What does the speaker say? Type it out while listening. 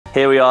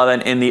Here we are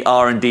then in the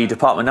R&D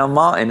department. Now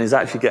Martin is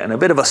actually getting a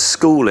bit of a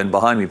schooling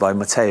behind me by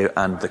Matteo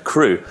and the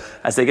crew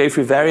as they go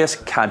through various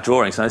CAD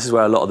drawings. Now this is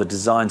where a lot of the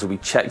designs will be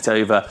checked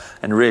over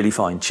and really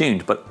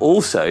fine-tuned, but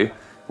also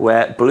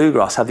where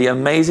Bluegrass have the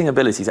amazing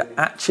ability to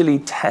actually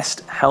test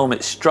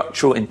helmet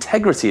structural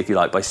integrity, if you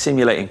like, by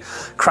simulating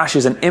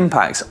crashes and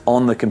impacts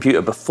on the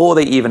computer before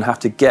they even have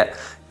to get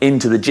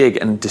into the jig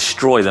and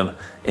destroy them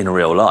in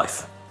real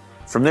life.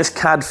 From this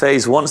CAD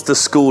phase, once the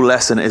school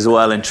lesson is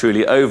well and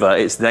truly over,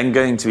 it's then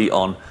going to be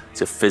on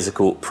to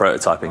physical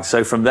prototyping.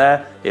 So from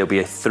there, it'll be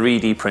a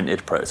 3D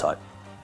printed prototype.